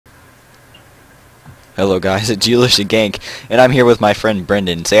Hello guys, it's Julius the Gank, and I'm here with my friend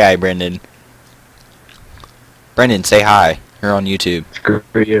Brendan. Say hi, Brendan. Brendan, say hi. You're on YouTube. Screw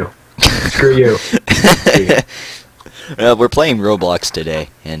you. Screw you. We're playing Roblox today,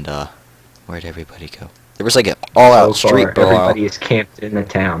 and where'd everybody go? There was like an all-out street brawl. Everybody is camped in the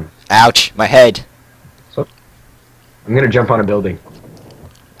town. Ouch, my head. So, I'm gonna jump on a building.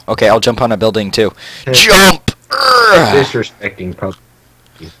 Okay, I'll jump on a building too. Jump! Disrespecting public.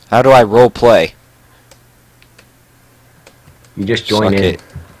 How do I role play? You just join Suck in. it.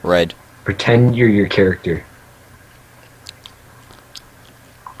 Red. Pretend you're your character.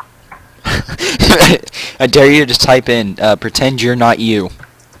 I dare you to just type in, pretend you're not you.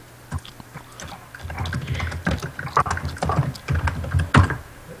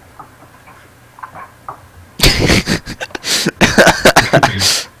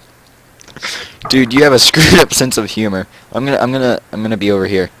 Dude, you have a screwed up sense of humor. I'm gonna be over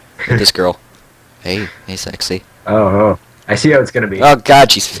here with this girl. Hey, sexy. Oh. I see how it's gonna be. Oh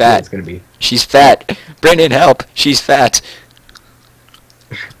God, she's fat. It's gonna be. She's fat. Brendan, help! She's fat.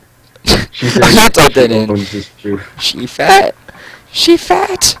 She says I'm not type that in. She fat. She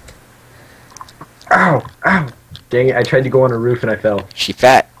fat. Ow! Ow! Dang it! I tried to go on a roof and I fell. She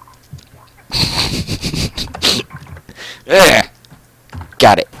fat. Yeah.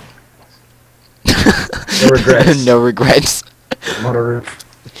 Got it. No regrets. No regrets. I'm on a roof.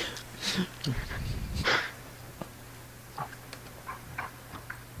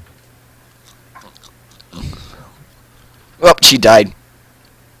 Oh, she died.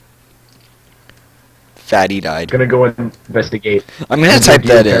 Fatty died. Gonna go investigate. I'm gonna type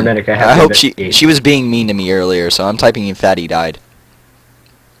that in. I hope investigate. she was being mean to me earlier, so I'm typing in fatty died.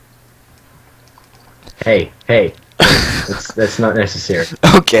 Hey. That's not necessary.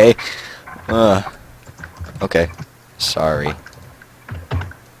 Okay. Okay. Sorry.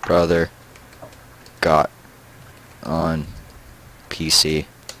 Brother got on PC.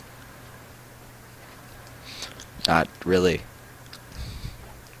 Not really.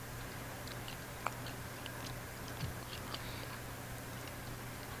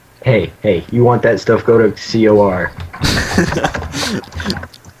 Hey, you want that stuff, go to COR.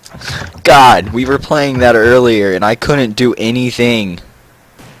 God, we were playing that earlier and I couldn't do anything.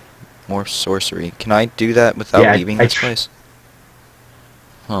 More sorcery. Can I do that without leaving this place?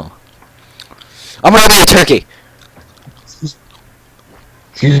 Huh. I'm gonna be a turkey!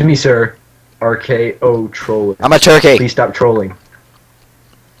 Excuse me, sir. RKO troller. I'm a turkey! Please stop trolling.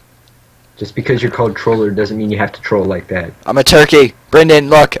 Just because you're called troller doesn't mean you have to troll like that. I'm a turkey! Brendan,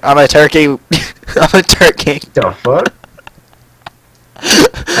 look! I'm a turkey! I'm a turkey! The fuck?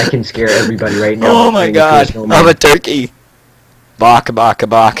 I can scare everybody right now. Oh my God! I'm a turkey! Bok, bok,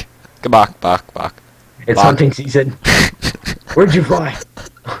 bok. Bok, bok, bok. It's hunting season. Where'd you fly?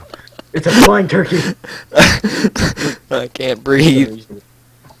 It's a flying turkey. I can't breathe.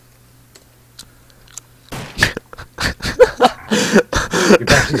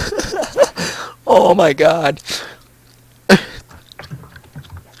 Oh my God.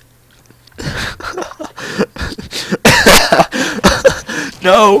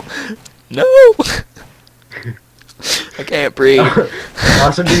 No. I can't breathe.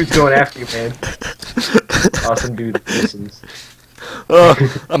 Awesome dude's going after you, man. Awesome dude listens. Oh,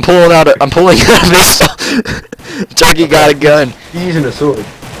 I'm pulling out a pistol. Turkey got a gun. He's using a sword.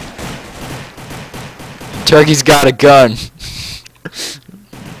 Turkey's got a gun.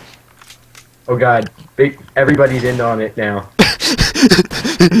 Oh God, everybody's in on it now.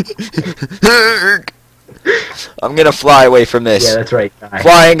 I'm gonna fly away from this. Yeah, that's right. Die.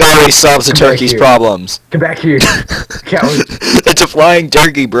 Flying always solves the turkey's problems. Come back here, coward. It's a flying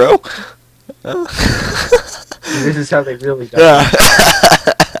turkey, bro. This is how they really die.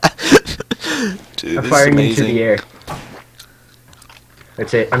 Dude, I'm firing into the air.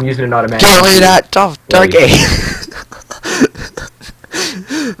 That's it. I'm using an automatic. Get away that tough turkey!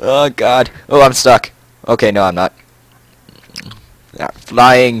 Oh God. Oh, I'm stuck. Okay, no, I'm not. That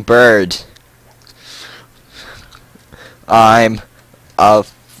flying bird. I'm a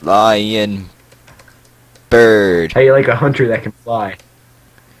flying bird. How you like a hunter that can fly?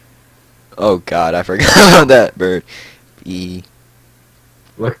 Oh God, I forgot about that bird.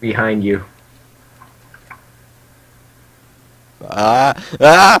 Look behind you.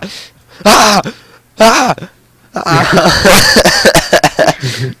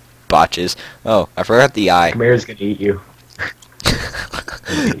 Botches. Oh, I forgot the eye. Chimera's gonna eat you.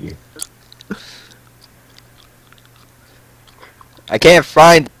 I can't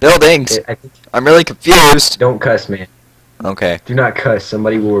find buildings. I'm really confused. Don't cuss, man. Okay. Do not cuss.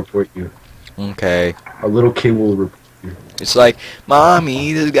 Somebody will report you. Okay. A little kid will report It's like,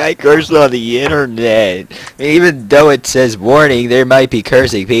 Mommy, this guy cursed on the internet. Even though it says warning, there might be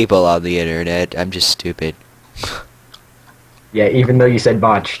cursing people on the internet. I'm just stupid. Yeah, even though you said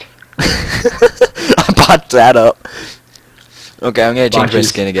botched. I bought that up. Okay, I'm gonna change my Botches.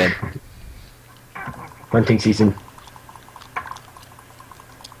 skin again. Hunting season.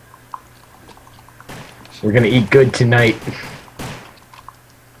 We're gonna eat good tonight.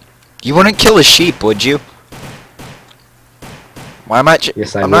 You wouldn't kill a sheep, would you? Why am I?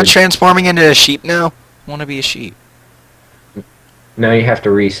 Yes, I I'm would. not transforming into a sheep now. I want to be a sheep. No, you have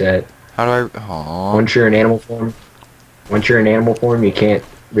to reset. How do I? Aww. Once you're in animal form, you can't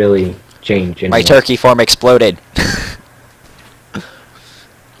really change anymore. My turkey form exploded.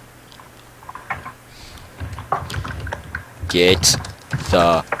 Get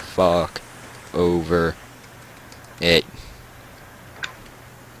the fuck over it.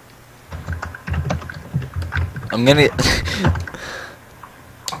 I'm gonna get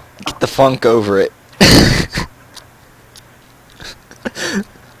the funk over it.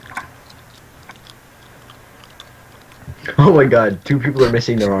 Oh my god, 2 people are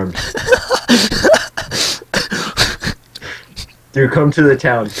missing their arms. Dude, come to the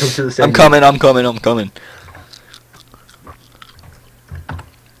town. Come to the center. I'm coming.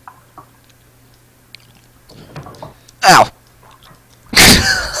 Ow!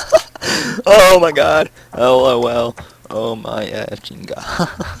 Oh my god. LOL. Oh my effing god.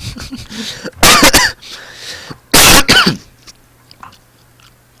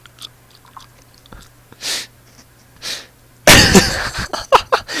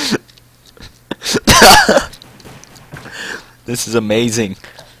 This is amazing.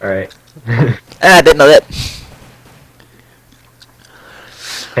 Alright. I didn't know that.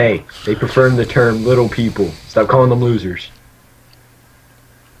 Hey, they confirmed the term little people. Stop calling them losers.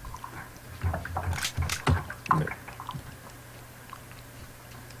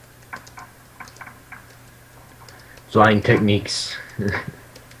 Flying techniques.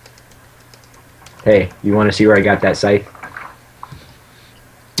 Hey, you want to see where I got that scythe?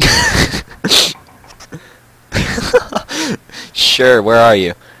 Sure, where are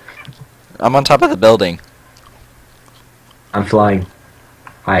you? I'm on top of the building. I'm flying.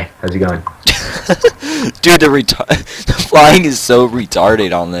 Hi, how's it going? Dude, the flying is so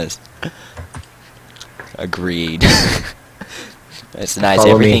retarded on this. Agreed. That's nice,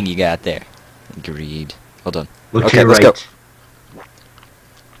 Follow everything me. you got there. Agreed. Hold on. Look Okay, to your let's right. go.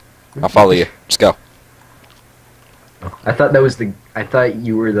 I'll follow you. Just go. I thought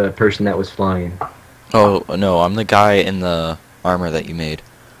you were the person that was flying. Oh, no, I'm the guy in the armor that you made.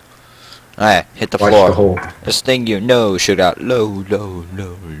 Alright, hit the Watch floor. the hole. This thing you know should out low.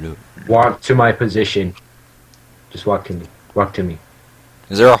 Walk to my position. Just walk to me. Walk to me.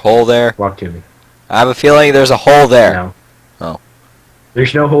 Is there a hole there? Walk to me. I have a feeling there's a hole there. No. Oh.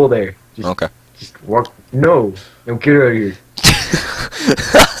 There's no hole there. Just, Okay. Just walk. No. No, get out of here.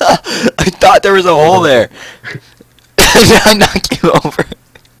 I thought there was a hole there. I knocked you over.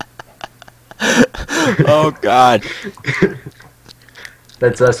 Oh god.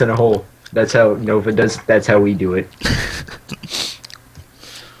 That's us in a hole. That's how Nova does. That's how we do it.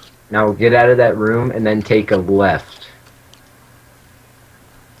 Now get out of that room and then take a left.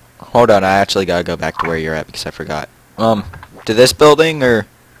 Hold on, I actually gotta go back to where you're at because I forgot. To this building or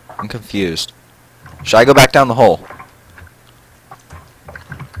I'm confused. Should I go back down the hole?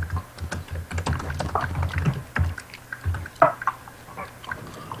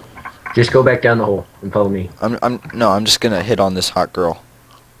 Just go back down the hole and follow me. I'm just gonna hit on this hot girl.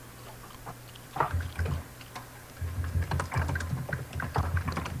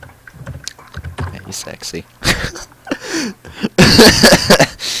 Hey, sexy.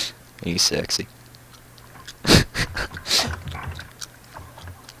 Hey, sexy.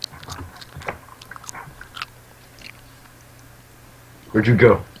 Where'd you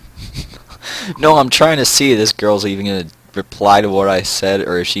go? No, I'm trying to see if this girl's even gonna reply to what I said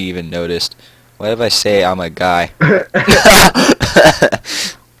or if she even noticed. What if I say I'm a guy?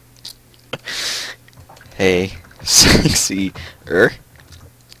 Hey, sexy.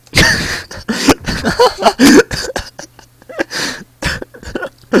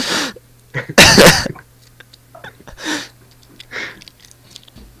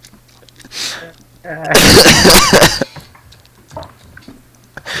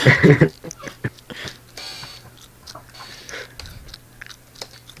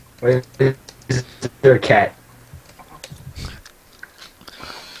 Wait, is there a cat?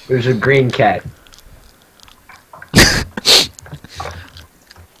 There's a green cat.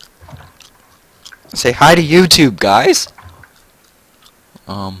 Say hi to YouTube, guys.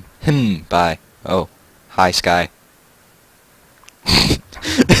 Bye. Oh, hi, Sky.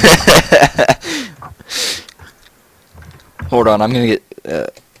 Hold on, I'm gonna get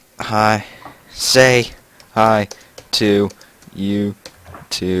hi. Say hi to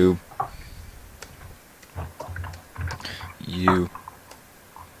YouTube. You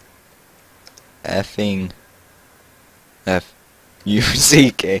effing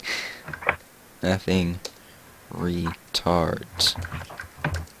F-U-C-K effing retards.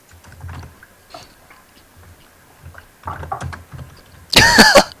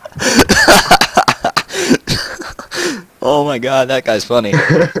 Oh my god, that guy's funny.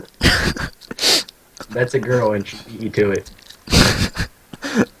 That's a girl and she beat you to it.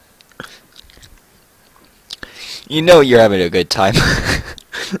 You know you're having a good time.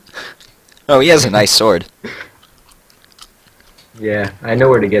 Oh, he has a nice sword. Yeah, I know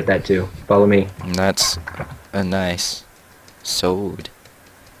where to get that too. Follow me. And that's a nice sword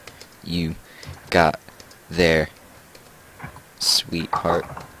you got there, sweetheart.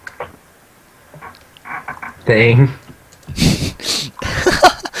 Thing.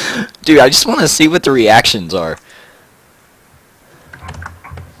 Dude, I just want to see what the reactions are.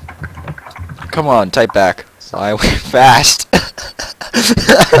 Come on, type back. I went fast.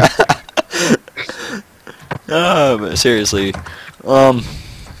 But seriously,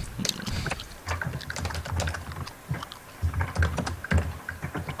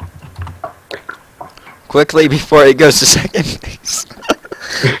 quickly before it goes to second base.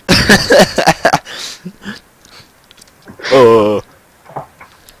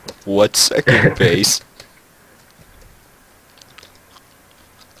 What's second base?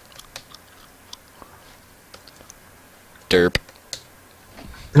 Derp.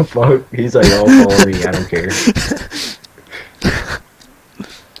 The fuck? He's like, oh, follow me, I don't care.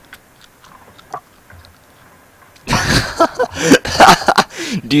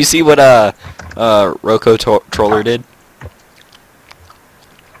 Do you see what Roko Troller did?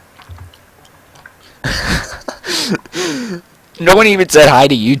 No one even said hi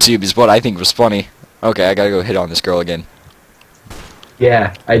to YouTube is what I think was funny. Okay, I gotta go hit on this girl again.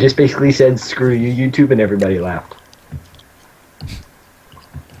 Yeah, I just basically said screw you YouTube and everybody laughed.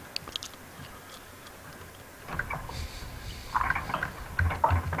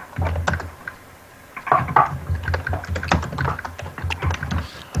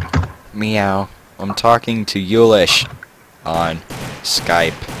 Meow. I'm talking to Yulish on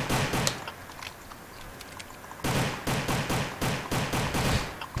Skype.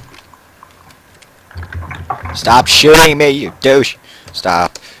 Stop shooting me, you douche!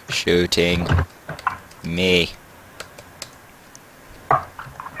 Stop shooting me.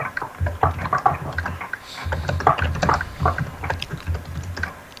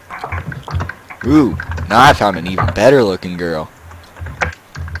 Ooh, now I found an even better looking girl.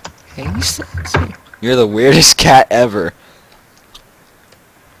 Hey, sexy. You're the weirdest cat ever.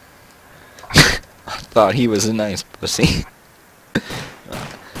 I thought he was a nice pussy.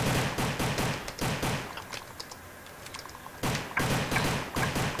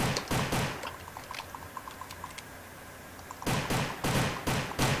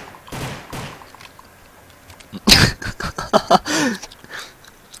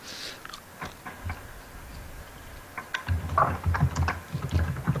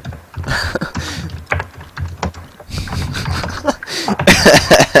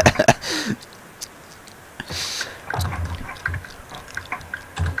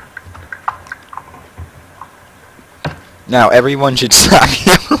 Now everyone should slap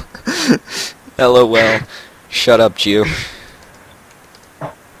you. LOL. Shut up, Jew.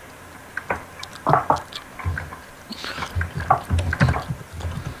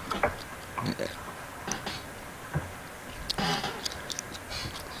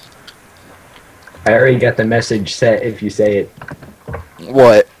 I already got the message set if you say it.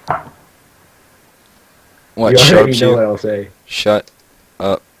 What? What, you already Sharpshot? know what I'll say. Shut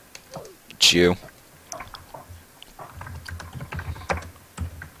up, Jew.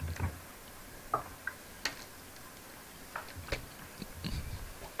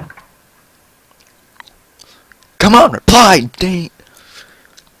 Come on, reply, dang.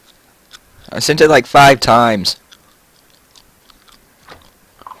 I sent it like 5 times.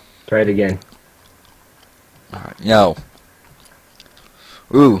 Try it again. No.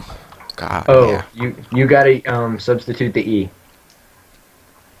 Ooh. God. Oh, yeah. you gotta substitute the E.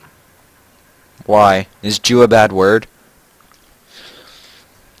 Why? Is Jew a bad word?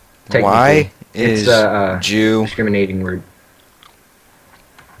 Why is it's Jew discriminating word?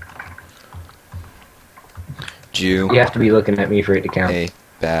 Jew You have to be looking at me for it to count. a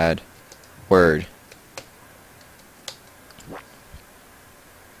bad word?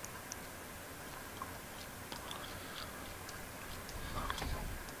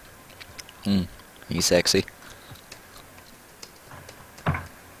 You sexy.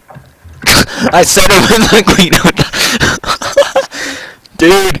 I said it with the queen.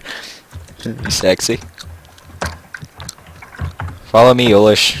 Dude. You sexy. Follow me,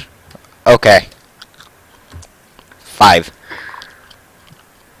 Ulish. Okay. 5.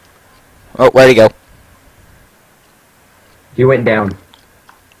 Oh, where'd he go? He went down.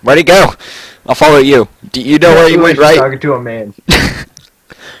 Where'd he go? I'll follow you. Do you know where he went, right? Talking to a man.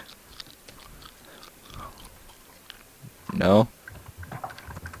 No.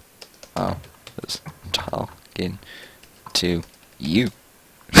 Oh, I was talking to you.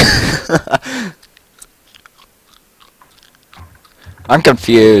 I'm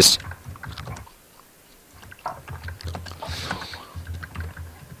confused.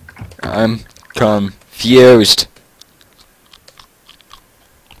 I'm confused.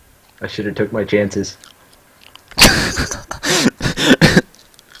 I should have took my chances.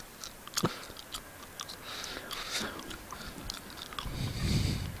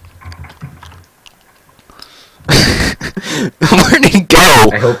 Where'd he go?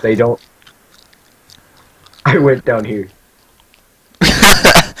 I hope they don't. I went down here.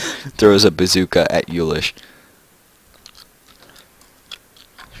 Throws a bazooka at Yulish.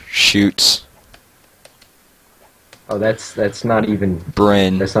 Shoots. Oh, that's not even.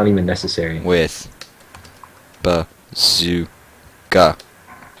 Bryn. That's not even necessary. With bazooka.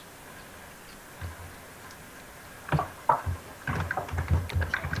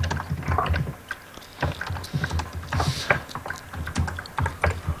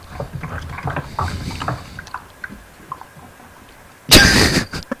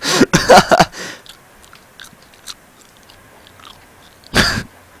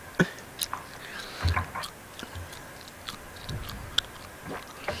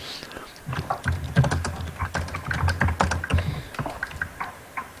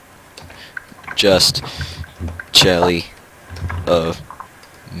 Just jelly of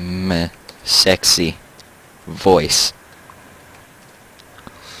meh sexy voice.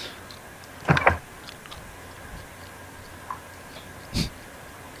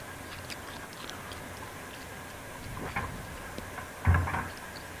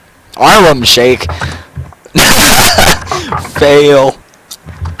 Arm shake. Fail.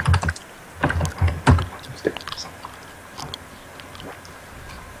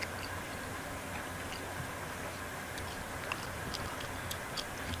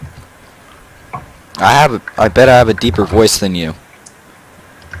 I bet I have a deeper voice than you.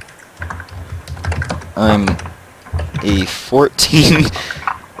 I'm a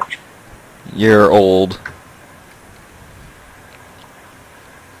 14-year-old.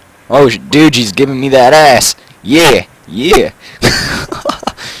 Oh, dude, she's giving me that ass. Yeah, yeah.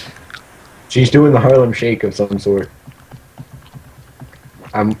 She's doing the Harlem Shake of some sort.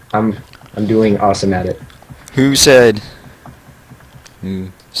 I'm doing awesome at it. Who said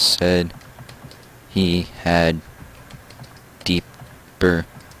he had deeper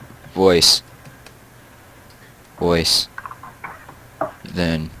voice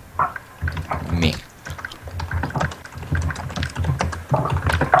than me?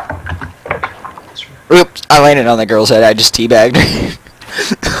 Oops, I landed on the girl's head. I just teabagged her.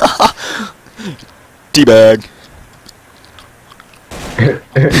 Teabag.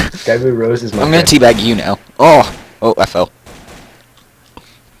 Sky Blue Rose is my I'm gonna friend. teabag you now. Oh, I fell.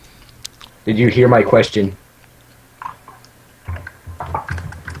 Did you hear my question?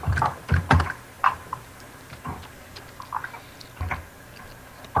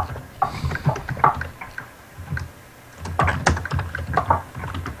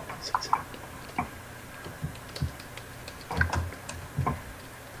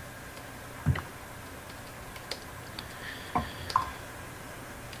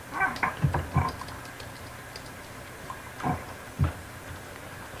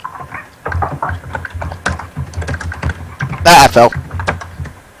 Ah, I fell.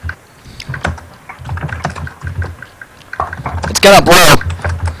 It's gonna blow.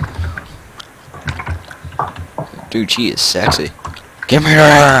 Dude, she is sexy. Give me your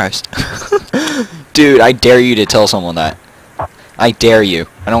eyes. Dude, I dare you to tell someone that. I dare you.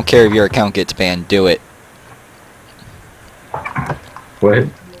 I don't care if your account gets banned. Do it. What?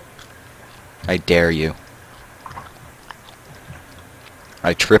 I dare you.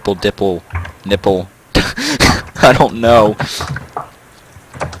 I triple dipple nipple. I don't know.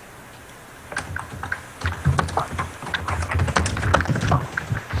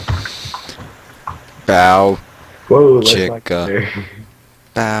 Bow. Whoa, Chicka.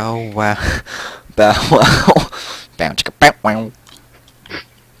 Bow wow. Bow wow. Bow chicka bow wow.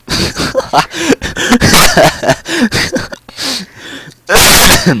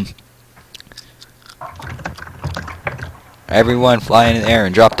 Everyone fly in the air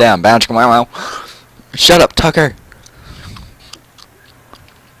and drop down. Bounce. Wow. Shut up, Tucker.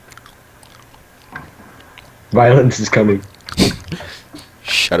 Violence is coming.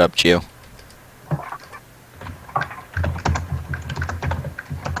 Shut up, Jew.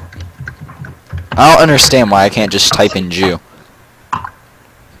 I don't understand why I can't just type in Jew.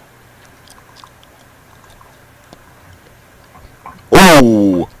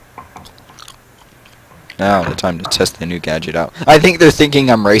 Ooh! Now the time to test the new gadget out. I think they're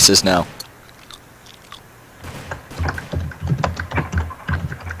thinking I'm racist now.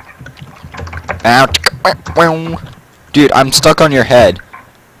 Dude, I'm stuck on your head.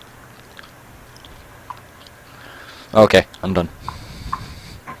 Okay, I'm done.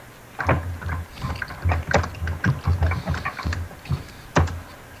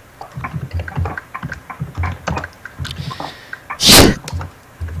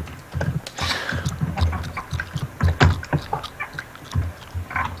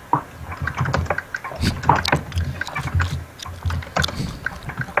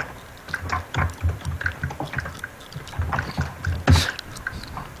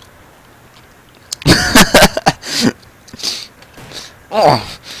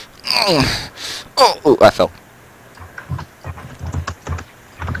 Oh, I fell.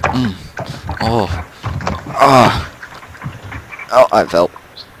 Oh, I fell.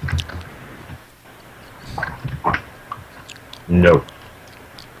 No.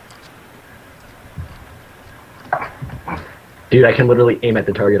 Dude, I can literally aim at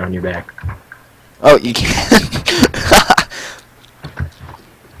the target on your back. Oh, you can.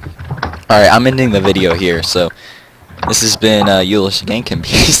 Alright, I'm ending the video here, so this has been Eulish Gankin.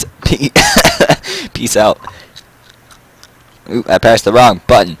 Peace out. Ooh, I pressed the wrong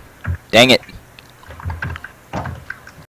button. Dang it.